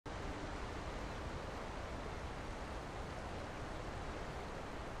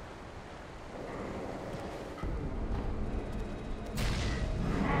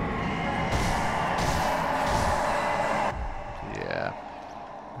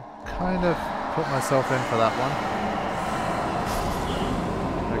kind of put myself in for that one.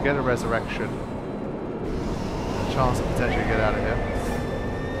 I get a resurrection. A chance to potentially get out of here.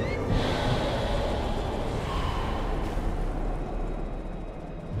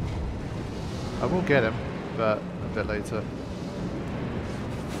 I will get him, but a bit later.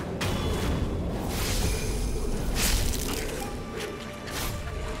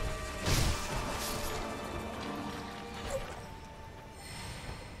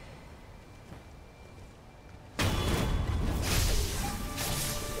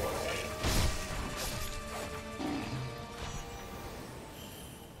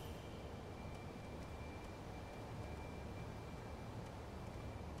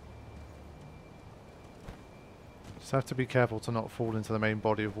 Just have to be careful to not fall into the main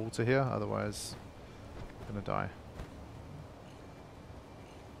body of water here, otherwise I'm gonna die.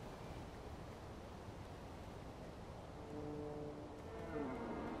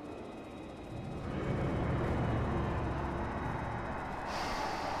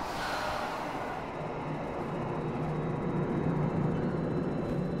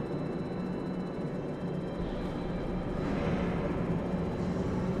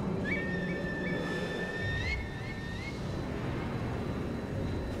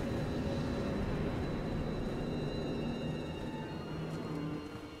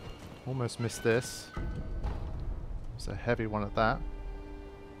 Almost missed this. It's a heavy one at that.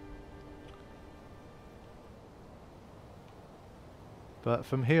 But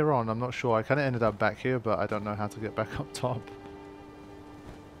from here on, I'm not sure. I kind of ended up back here, but I don't know how to get back up top.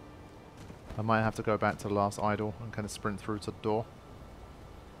 I might have to go back to the last idol and kind of sprint through to the door.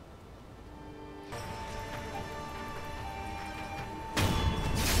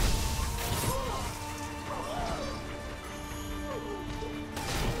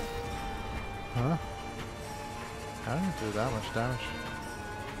 Huh? How did it do that much damage?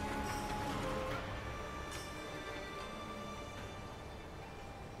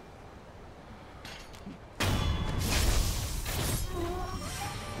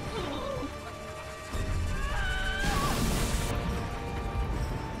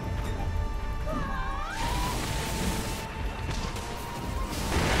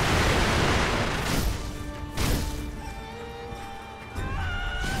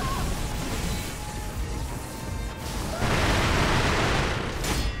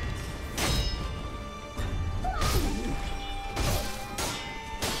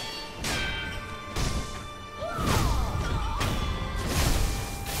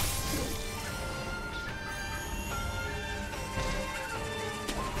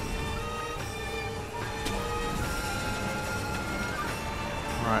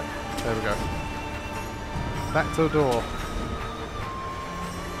 There we go. Back to the door.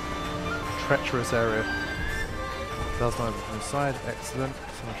 Treacherous area. Does not open from the side. Excellent.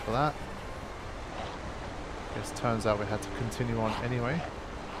 So much for that. Guess turns out we had to continue on anyway.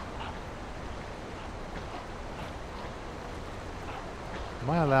 Am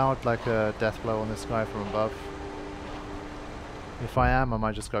I allowed like a death blow on this guy from above? If I am, I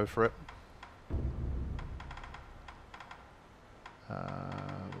might just go for it. What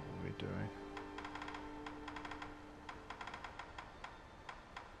are we doing?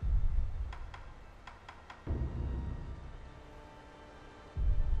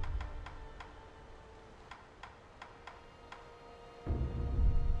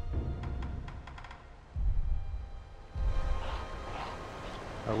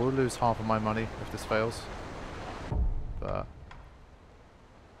 I will lose half of my money if this fails, but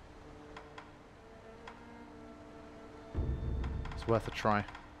it's worth a try.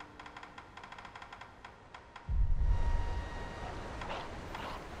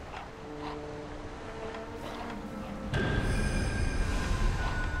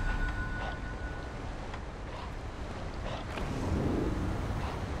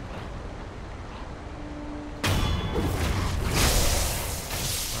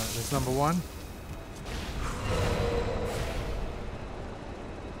 Number one.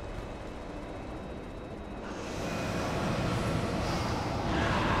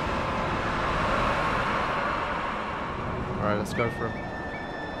 All right, let's go for him.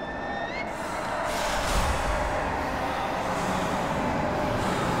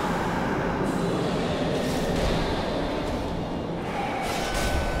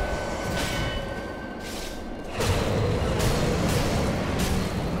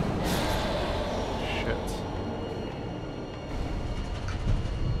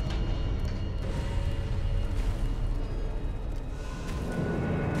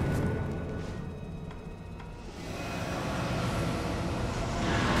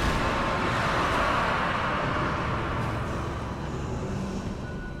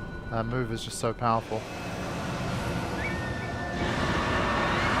 That move is just so powerful.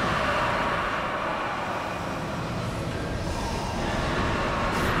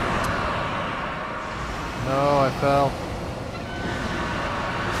 No, I fell.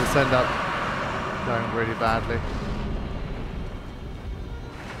 This end up going really badly.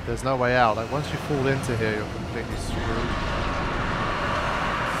 There's no way out. Like once you fall into here, you're completely screwed.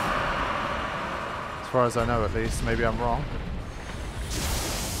 As far as I know, at least. Maybe I'm wrong.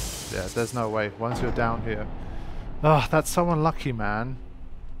 Yeah, there's no way. Once you're down here. Oh, that's so unlucky, man.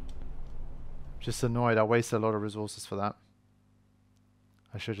 Just annoyed. I wasted a lot of resources for that.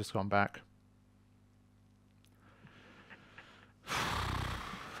 I should have just gone back.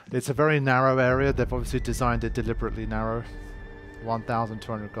 It's a very narrow area. They've obviously designed it deliberately narrow.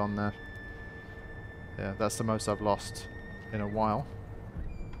 1,200 gone there. Yeah, that's the most I've lost in a while.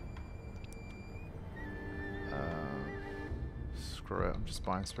 Screw it, I'm just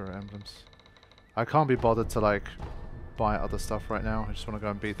buying spirit emblems. I can't be bothered to like buy other stuff right now. I just want to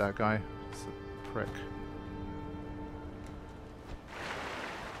go and beat that guy. It's a prick.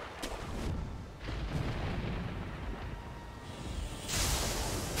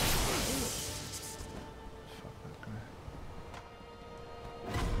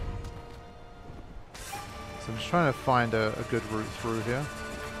 So I'm just trying to find a good route through here.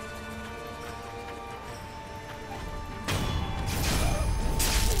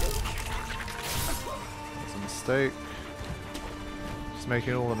 That's a mistake. Just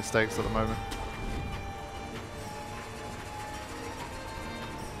making all the mistakes at the moment.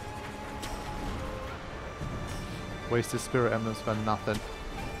 Wasted spirit emblems for nothing.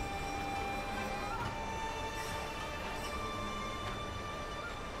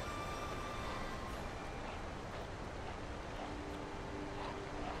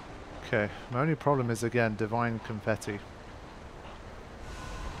 Okay, my only problem is again divine confetti.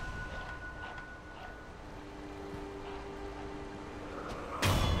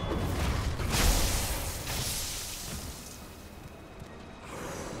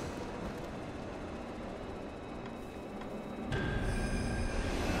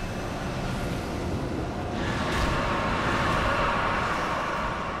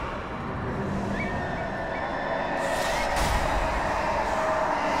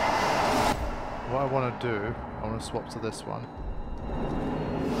 What I want to do, I want to swap to this one.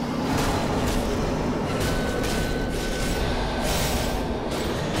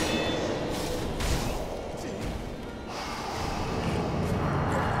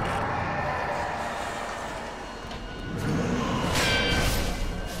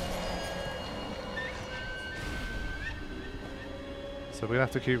 So we're going to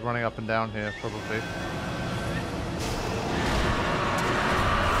have to keep running up and down here, probably.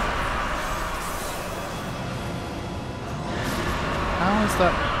 How is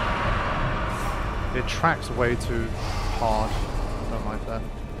that? It tracks way too hard. I don't like that.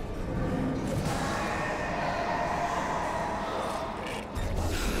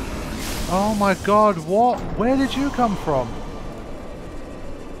 Oh my god, what? Where did you come from?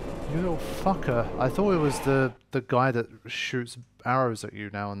 You little fucker. I thought it was the guy that shoots arrows at you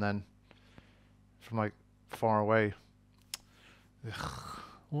now and then. From like far away. Ugh,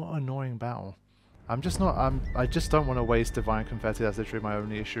 what an annoying battle. I just don't want to waste divine confetti. That's literally my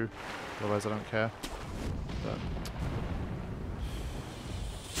only issue. Otherwise I don't care. But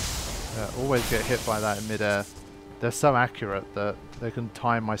yeah, always get hit by that in midair. They're so accurate that they can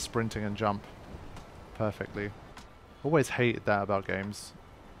time my sprinting and jump perfectly. Always hated that about games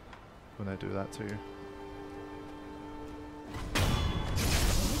when they do that to you.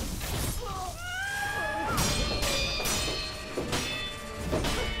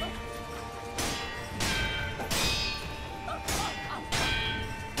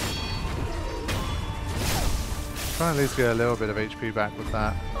 Try and at least get a little bit of HP back with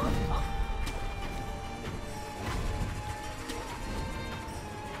that.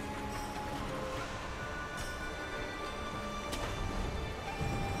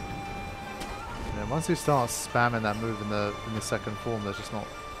 Yeah, once you start spamming that move in the second form, there's just not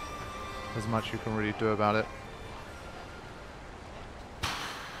as much you can really do about it.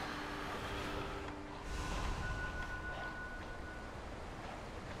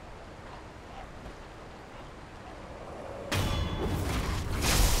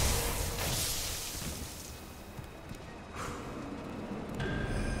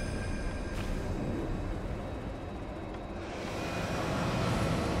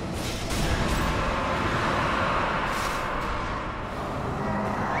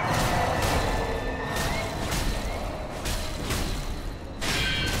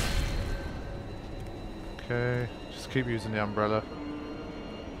 Okay, just keep using the umbrella.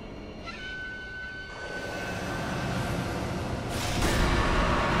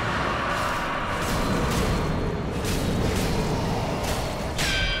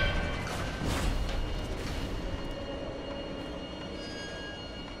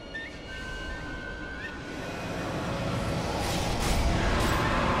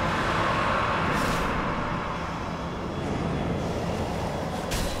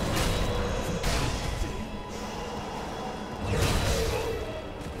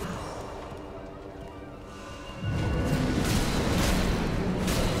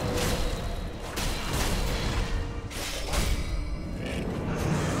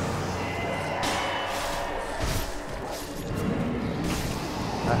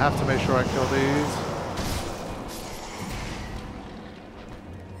 have to make sure I kill these.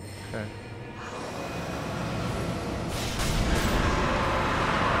 Okay.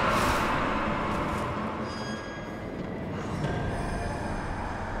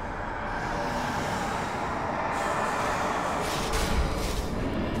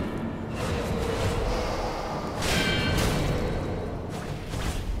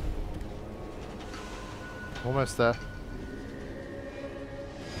 Almost there.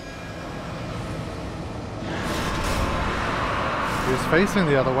 He was facing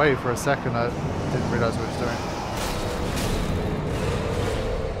the other way for a second. I didn't realize what he was doing.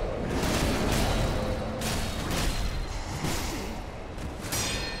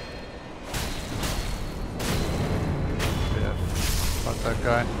 Yeah, fuck that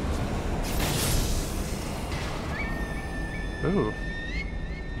guy. Ooh.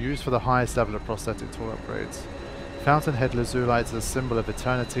 Used for the highest level of prosthetic tool upgrades. Fountain Head Lazulite is a symbol of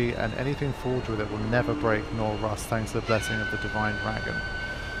eternity, and anything forged with it will never break nor rust thanks to the blessing of the Divine Dragon.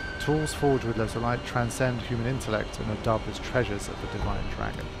 Tools forged with Lazulite transcend human intellect and are dubbed as treasures of the Divine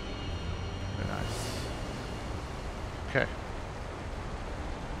Dragon. Very nice. Okay.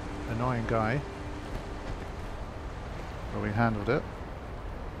 Annoying guy. But we handled it.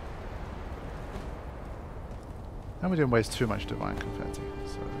 And we didn't waste too much Divine Confetti,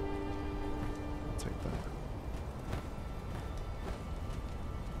 so I'll take that.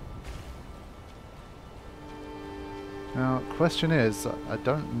 Now, question is, I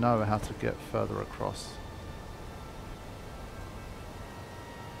don't know how to get further across.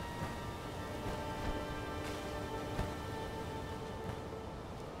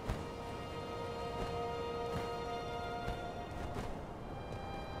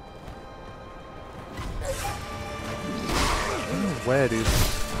 I don't know where these...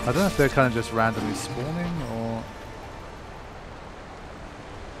 I don't know if they're kind of just randomly spawning, or...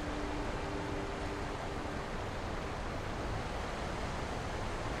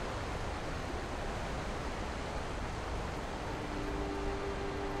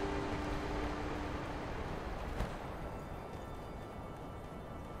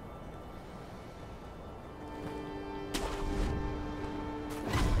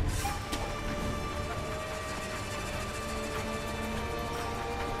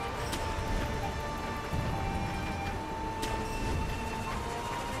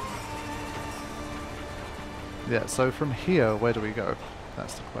 Yeah, so from here, where do we go?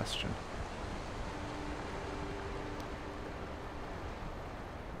 That's the question.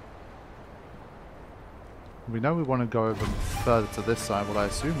 We know we want to go over further to this side, what I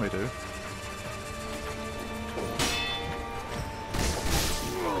assume we do.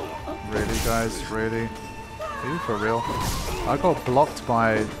 Really, guys? Really? Are you for real? I got blocked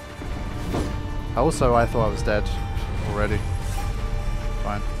by... Also, I thought I was dead already.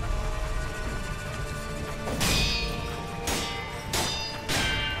 Fine.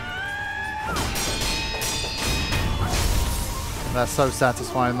 That's so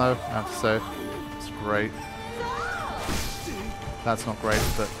satisfying though, I have to say. It's great. That's not great,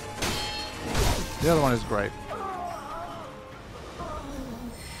 but the other one is great.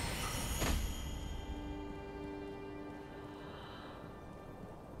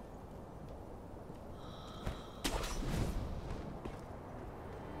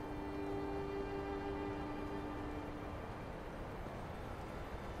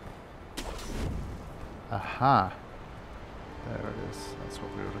 Aha. There it is. That's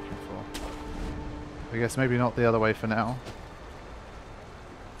what we were looking for. I guess maybe not the other way for now.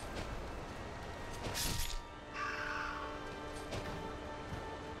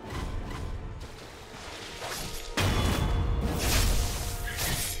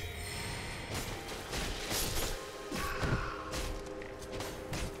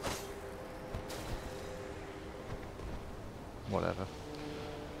 Whatever.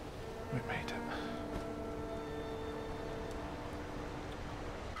 We made it.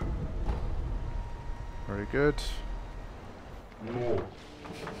 Very good.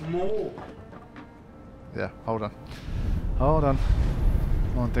 No. Yeah, hold on. Hold on.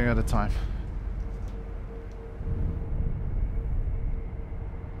 One thing at a time.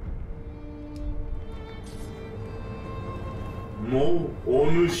 No,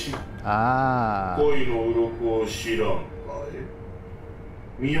 onushi. Ah. 恋の鱗を知らんかい。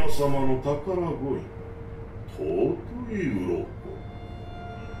宮様の宝恋。尊い鱗。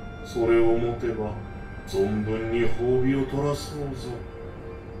それを持てば存分に褒美を取らそうぞ。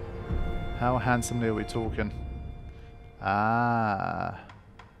 How handsomely are we talking? Ah.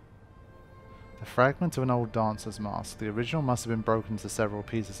 The fragment of an old dancer's mask. The original must have been broken into several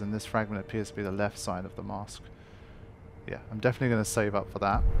pieces, and this fragment appears to be the left side of the mask. Yeah, I'm definitely going to save up for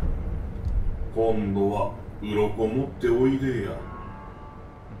that. 今度は鱗持っておいでや。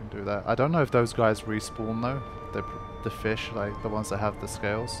 We can do that. I don't know if those guys respawn though. The fish, like the ones that have the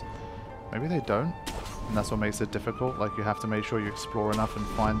scales. Maybe they don't. And that's what makes it difficult. Like you have to make sure you explore enough and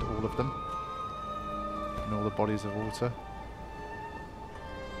find all of them. And all the bodies of water.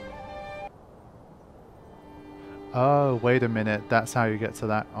 Oh, wait a minute. That's how you get to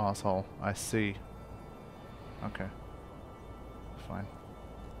that asshole. I see. Okay. Fine.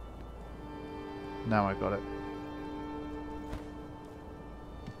 Now I got it.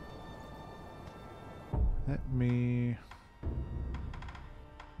 Let me...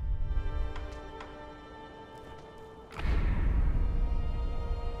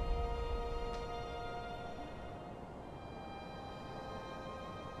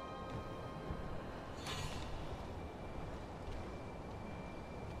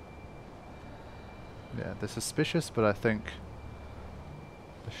 Yeah, they're suspicious, but I think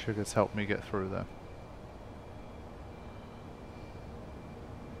the sugars helped me get through there.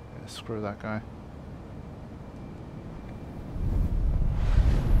 Yeah, screw that guy.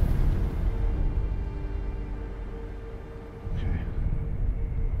 Okay.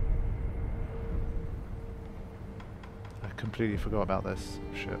 I completely forgot about this.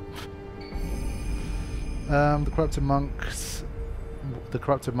 Shit. The corrupted monks. The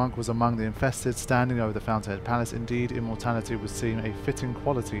corrupted monk was among the infested, standing over the Fountainhead Palace. Indeed, immortality would seem a fitting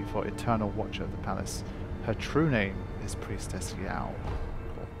quality for eternal watcher of the palace. Her true name is Priestess Yao.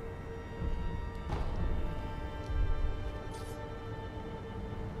 Cool.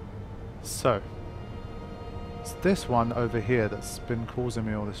 So, it's this one over here that's been causing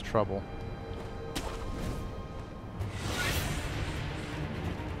me all this trouble.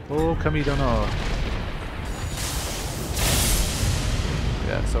 Oh, Kamidono.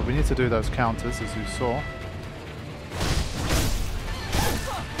 Yeah, so we need to do those counters, as you saw.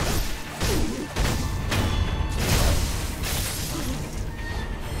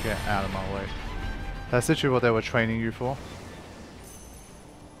 Get out of my way. That's literally what they were training you for.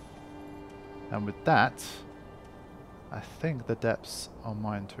 And with that, I think the depths are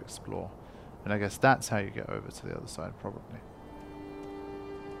mine to explore. And I guess that's how you get over to the other side, probably.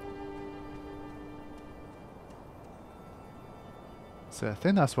 So I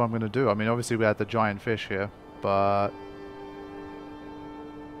think that's what I'm going to do. I mean, obviously we had the giant fish here, but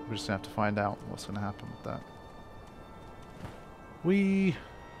we're just going to have to find out what's going to happen with that.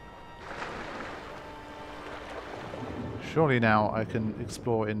 Surely now I can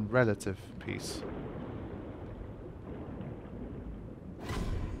explore in relative peace.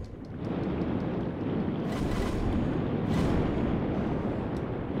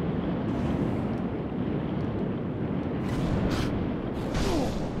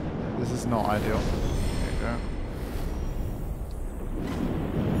 This is not ideal. There you go.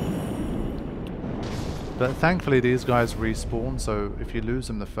 But thankfully these guys respawn, so if you lose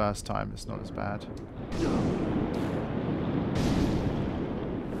them the first time, it's not as bad.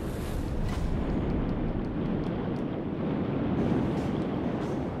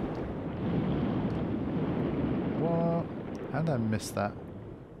 What? How did I miss that?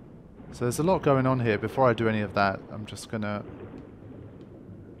 So there's a lot going on here. Before I do any of that, I'm just gonna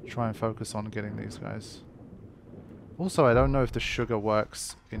try and focus on getting these guys. Also, I don't know if the sugar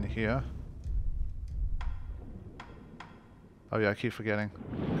works in here. Oh yeah, I keep forgetting.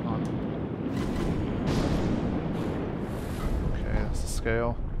 Can't. Okay, that's the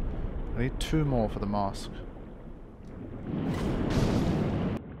scale. I need 2 more for the mask.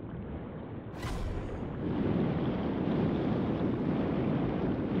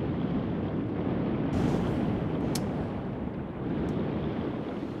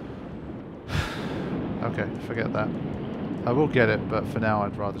 Okay, forget that. I will get it, but for now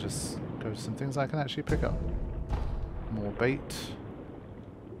I'd rather just go to some things I can actually pick up. More bait.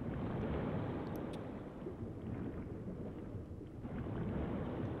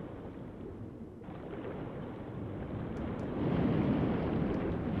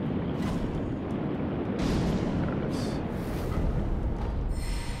 There it is.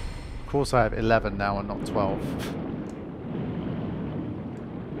 Of course I have 11 now and not 12.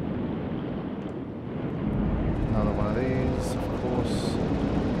 Another one of these, of course.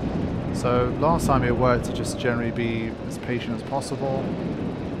 So last time it worked to just generally be as patient as possible.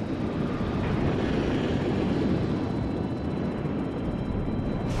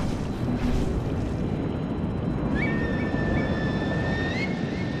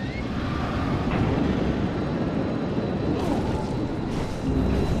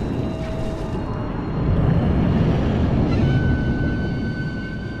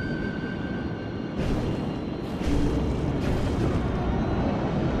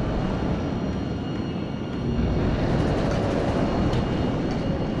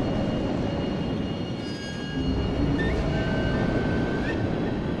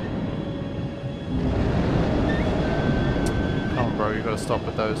 you gotta stop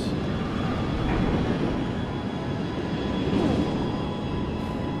with those.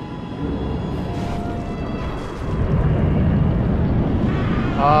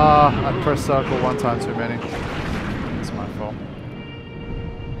 Ah, I pressed circle one time too many. It's my fault.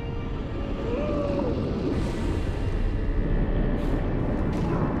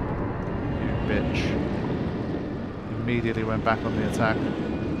 You bitch. Immediately went back on the attack.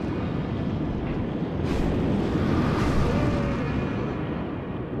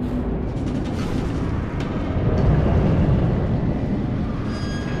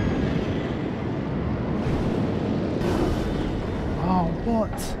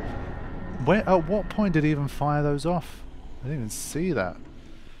 What? Where? At what point did he even fire those off? I didn't even see that.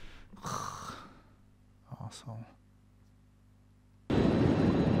 Arsehole.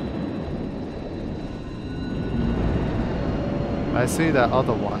 I see that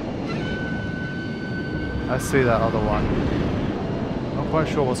other one. I see that other one. Not quite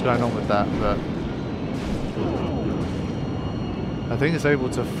sure what's going on with that, but I think it's able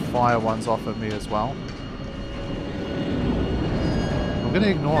to fire ones off at me as well. I'm going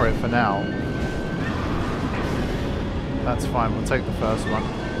to ignore it for now. That's fine, we'll take the first one.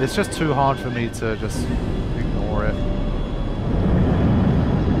 It's just too hard for me to just ignore it.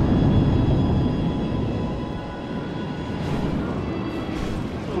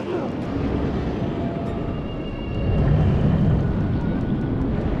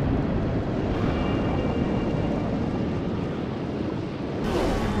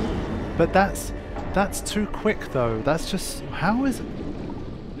 But that's too quick though. That's just, how is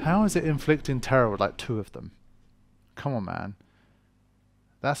it inflicting terror with like 2 of them? Come on, man.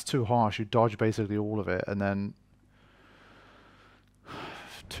 That's too harsh. You dodge basically all of it, and then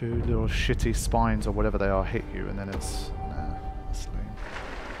 2 little shitty spines or whatever they are hit you, and then it's... Nah, that's lame.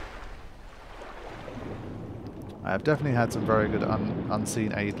 I have definitely had some very good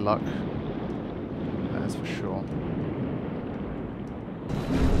unseen aid luck. That is for sure.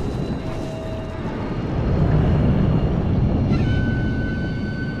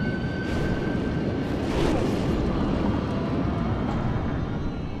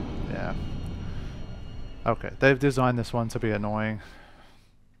 Okay, they've designed this one to be annoying.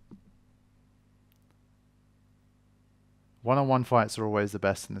 One-on-one fights are always the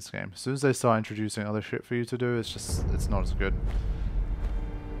best in this game. As soon as they start introducing other shit for you to do, it's not as good.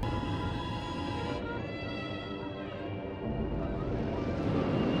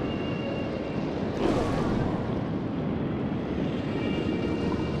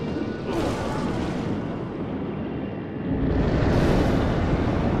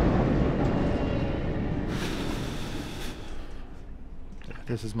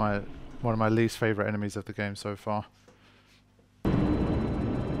 This is one of my least favorite enemies of the game so far.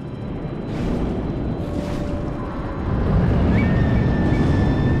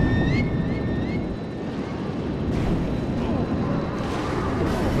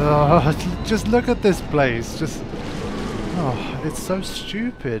 Oh, just look at this place. Just, oh, it's so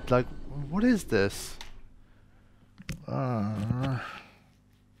stupid. Like, what is this?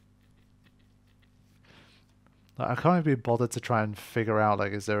 I can't even be bothered to try and figure out,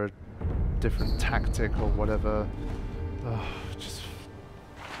 like, is there a different tactic or whatever.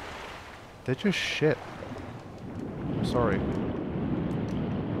 They're just shit. I'm sorry.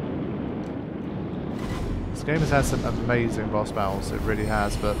 This game has had some amazing boss battles, it really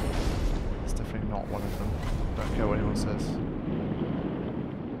has, but it's definitely not one of them. Don't care what anyone says.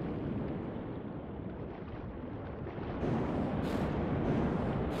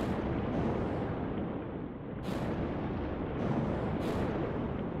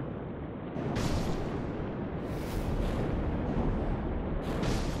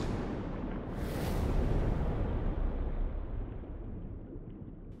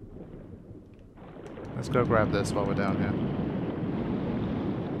 Let's go grab this while we're down here.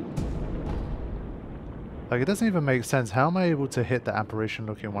 Like, it doesn't even make sense. How am I able to hit the apparition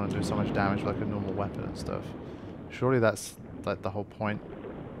looking one and do so much damage like a normal weapon and stuff? Surely that's like the whole point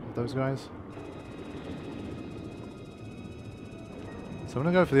of those guys. So I'm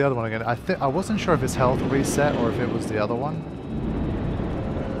gonna go for the other one again. I wasn't sure if his health reset or if it was the other one.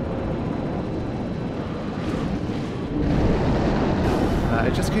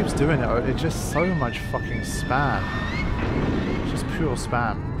 It just keeps doing it. It's just so much fucking spam. It's just pure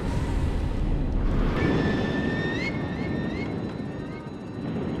spam.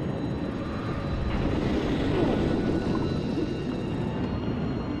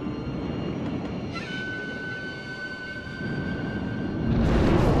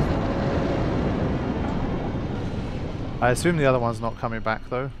 I assume the other one's not coming back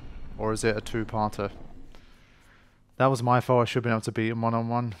though, or is it a 2-parter? That was my fault. I should have been able to beat him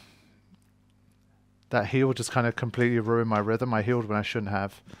one-on-one. That heal just kind of completely ruined my rhythm. I healed when I shouldn't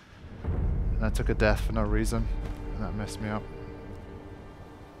have. And I took a death for no reason. And that messed me up.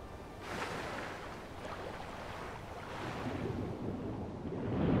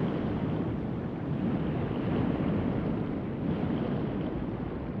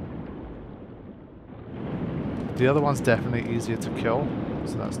 The other one's definitely easier to kill.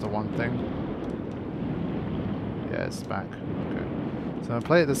 So that's the one thing. Yeah, it's back. Okay. So I'm going to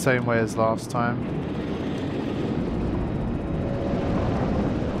play it the same way as last time.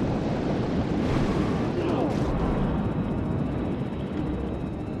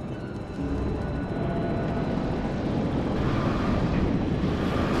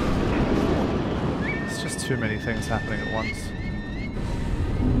 It's just too many things happening at once.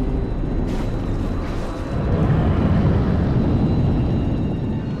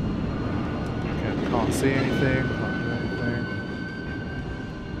 Can't see anything, can't do anything.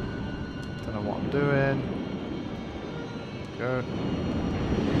 Don't know what I'm doing. Go.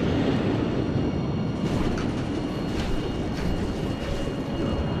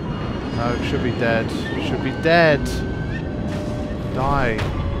 No, should be dead. Should be dead. Die.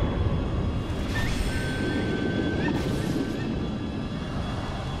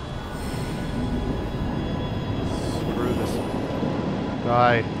 Screw this.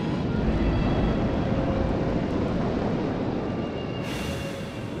 Die.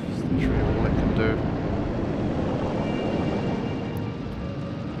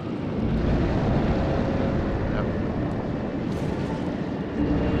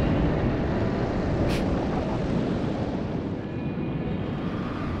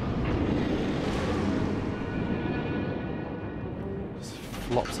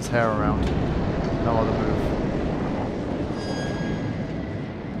 Flops his hair around. No other move.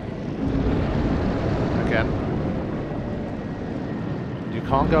 Again. You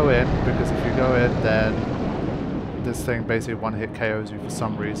can't go in, because if you go in, then this thing basically one-hit KOs you for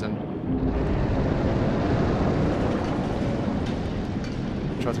some reason.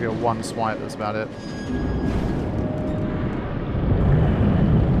 Try to get one swipe, that's about it.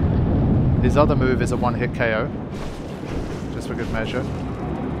 His other move is a one-hit KO. Just for good measure.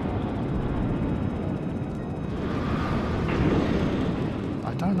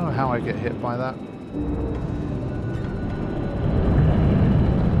 I don't know how I get hit by that.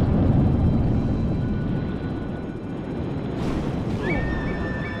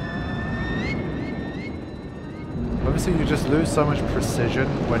 Obviously you just lose so much precision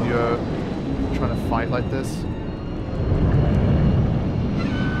when you're trying to fight like this.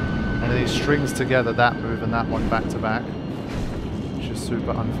 And then he strings together that move and that one back to back, which is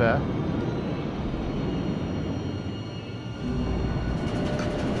super unfair.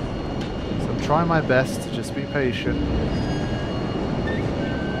 So I'm trying my best to just be patient.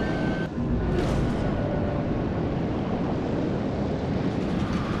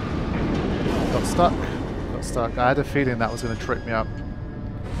 Got stuck. Got stuck. I had a feeling that was going to trip me up.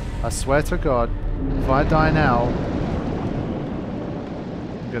 I swear to God, if I die now,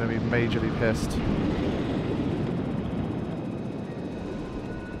 I'm going to be majorly pissed.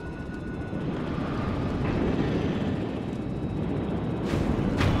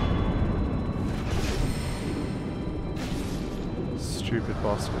 Stupid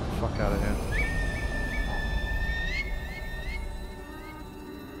boss, get the fuck out of here.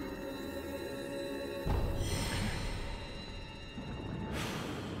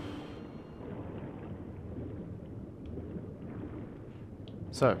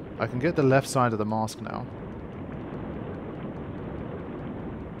 So, I can get the left side of the mask now.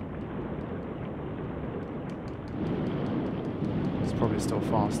 It's probably still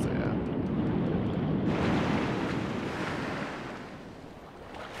faster, yeah.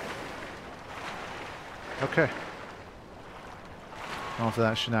 Okay. After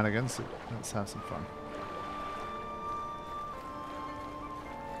that shenanigans, let's have some fun.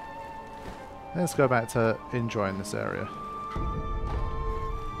 Let's go back to enjoying this area.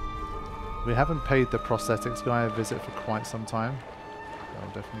 We haven't paid the prosthetics guy a visit for quite some time.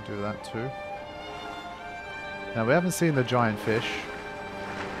 I'll definitely do that too. Now we haven't seen the giant fish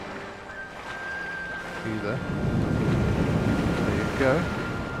either. There you go.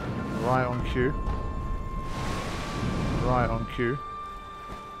 Right on cue. Right on cue.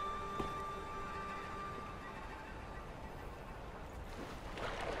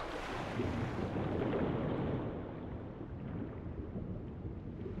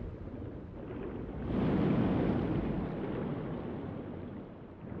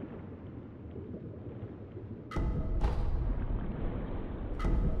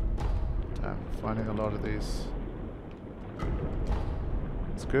 Damn, finding a lot of these.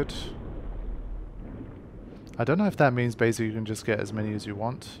 That's good. I don't know if that means basically you can just get as many as you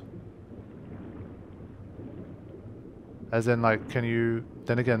want. As in, like, can you...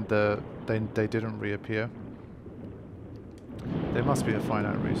 Then again, they didn't reappear. There must be a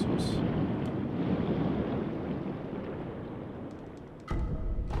finite resource.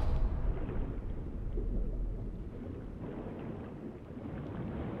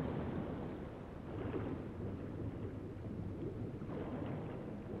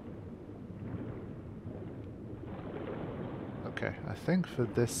 Okay, I think for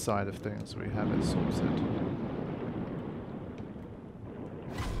this side of things we have it sorted.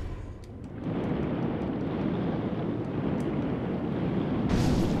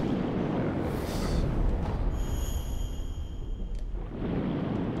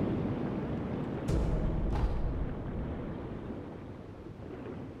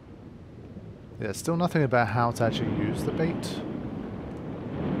 Yeah, still nothing about how to actually use the bait.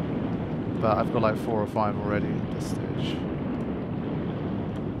 But I've got like 4 or 5 already at this stage.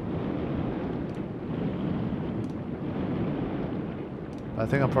 I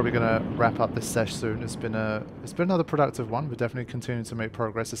think I'm probably going to wrap up this sesh soon. It's been another productive one. We're definitely continuing to make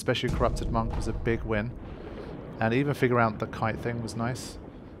progress, especially Corrupted Monk was a big win. And even figuring out the kite thing was nice.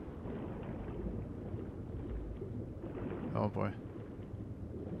 Oh boy.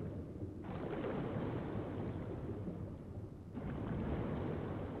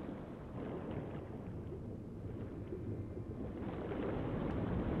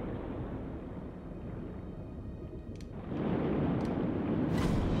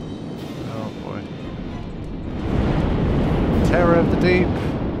 Terror of the deep.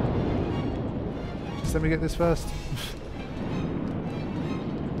 Just let me get this first.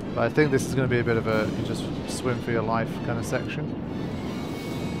 But I think this is going to be a bit of a you just swim for your life kind of section.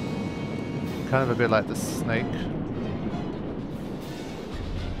 Kind of a bit like the snake.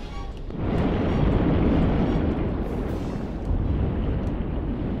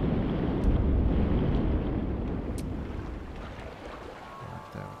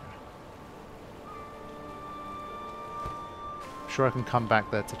 Sure, I can come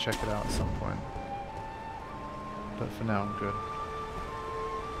back there to check it out at some point, but for now I'm good.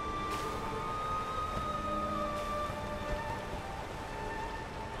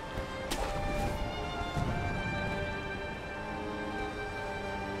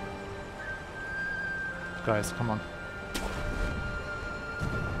 Guys, come on.